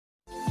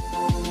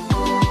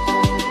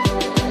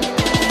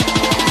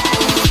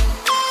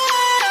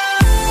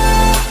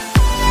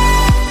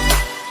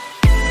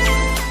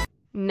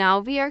Now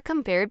we are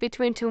compared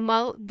between two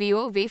models,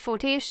 ViVO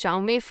V40,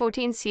 Xiaomi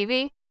 14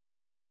 Civi.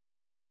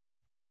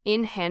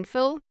 In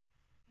handful,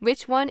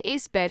 which one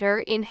is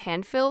better in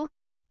handful?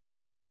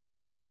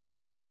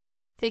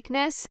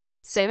 Thickness,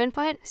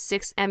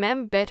 7.6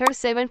 mm, better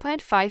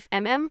 7.5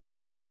 mm.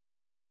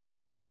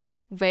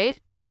 Weight,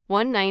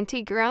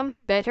 190 gram,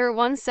 better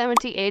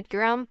 178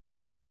 gram.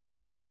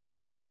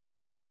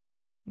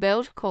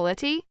 Build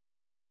quality,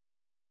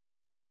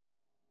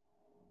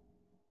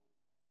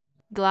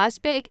 glass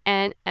back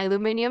and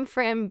aluminum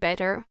frame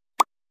better.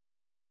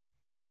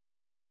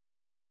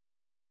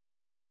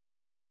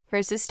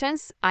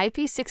 Resistance,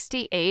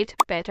 IP68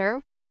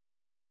 better.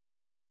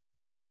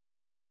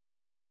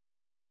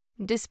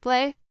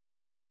 Display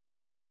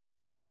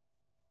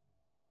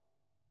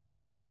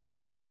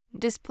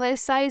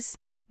size,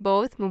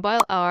 both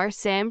mobile are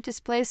same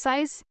display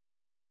size.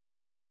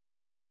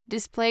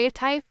 Display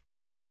type,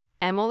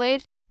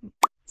 AMOLED,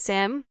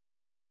 same.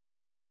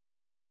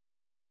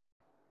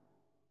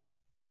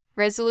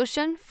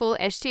 Resolution, Full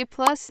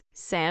HD+,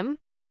 same.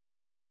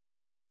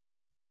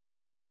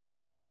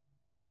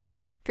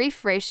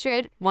 Refresh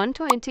rate,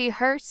 120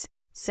 Hz,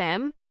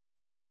 same.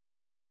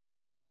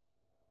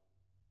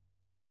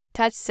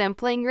 Touch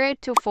sampling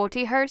rate to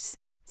 40 Hz,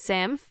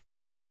 same.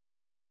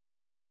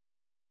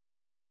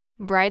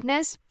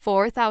 Brightness,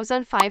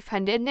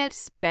 4500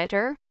 nits,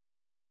 better.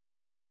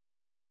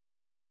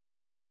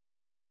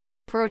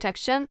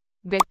 Protection,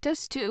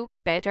 Victus 2,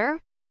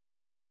 better.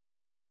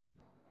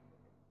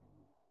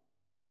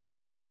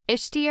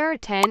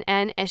 HDR10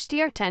 and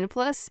HDR10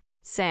 Plus,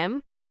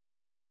 same.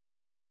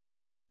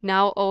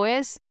 Now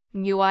OS,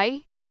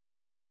 UI.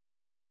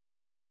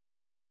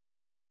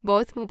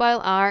 Both mobile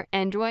are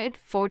Android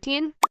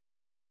 14.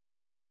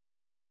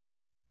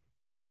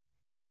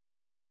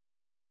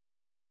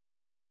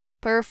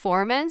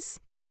 Performance,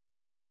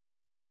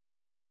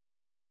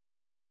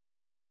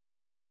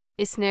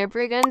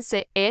 Snapdragon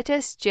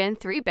 8s Gen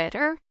 3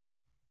 better.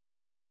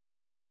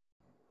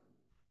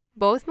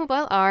 Both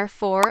mobile are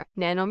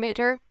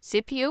 4nm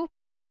CPU.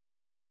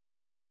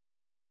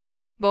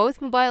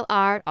 Both mobile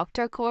are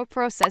octa-core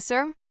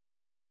processor.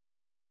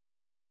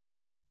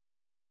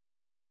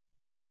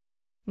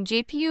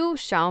 GPU,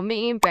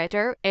 Xiaomi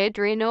better,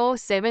 Adreno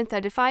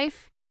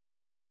 735.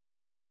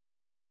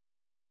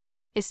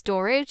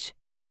 Storage,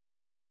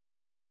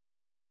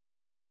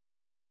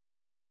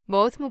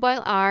 both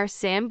mobile are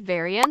same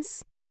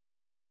variants.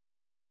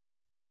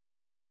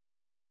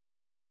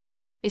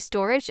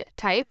 Storage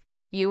type,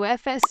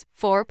 UFS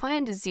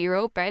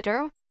 4.0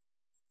 better.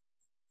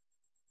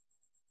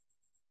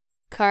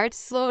 Card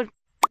slot,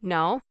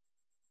 no.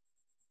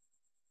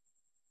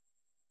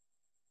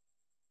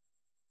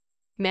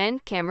 Main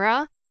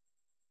camera,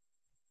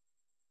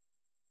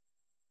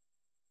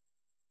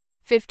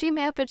 50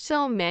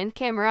 megapixel main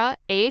camera,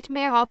 8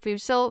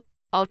 megapixel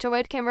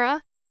ultra-wide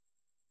camera.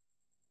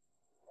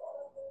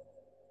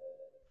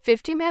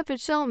 50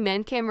 megapixel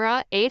main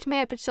camera, 8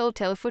 megapixel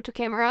telephoto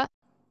camera,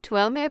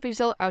 12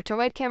 megapixel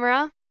ultra-wide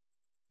camera.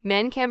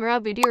 Main camera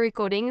video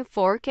recording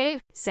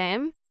 4K,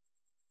 same.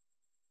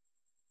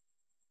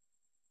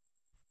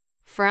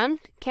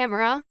 Front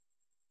camera,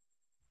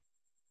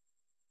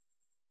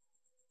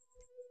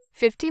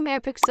 50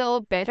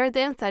 megapixel better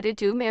than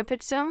 32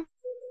 megapixel.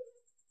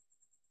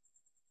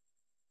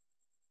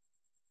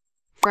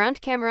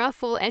 Front camera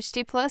Full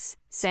HD+,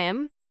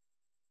 same.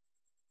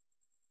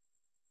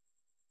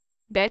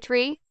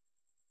 Battery,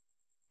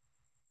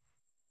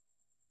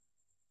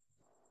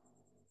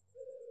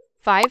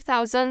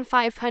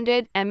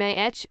 5500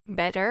 mAh,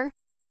 better.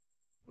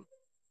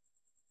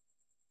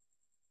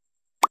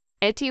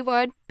 80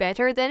 watt,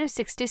 better than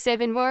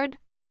 67 watt.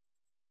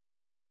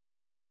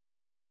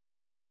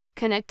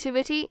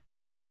 Connectivity,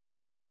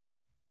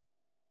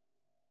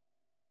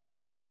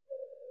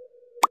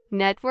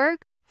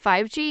 network,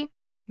 5G,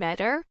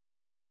 better.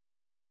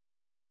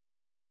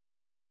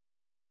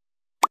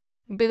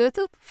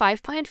 Bluetooth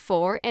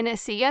 5.4 and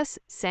SES,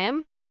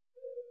 same.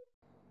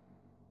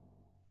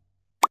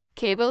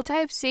 Cable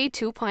Type-C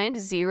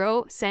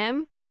 2.0,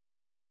 same.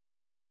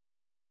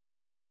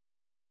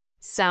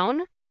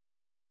 Sound,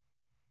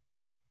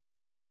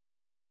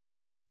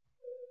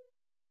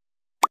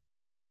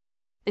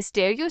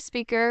 stereo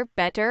speaker,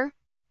 better.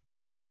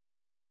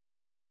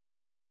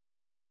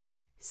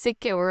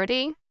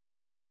 Security,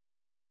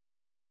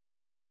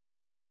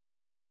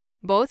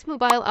 both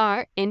mobile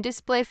are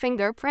in-display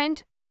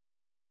fingerprint.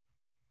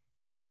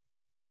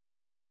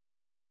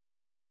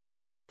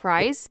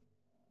 Price,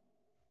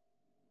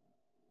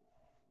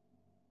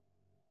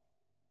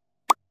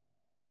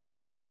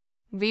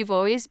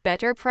 ViVO is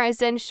better price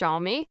than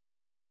Xiaomi.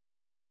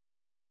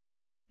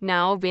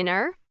 Now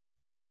winner.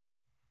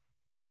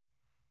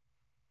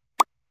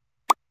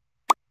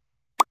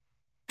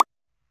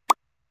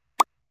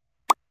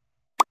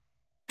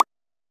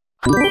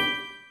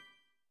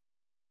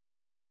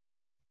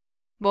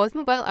 Both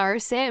mobile are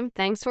same.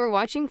 Thanks for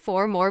watching.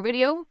 For more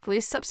video,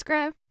 please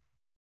subscribe.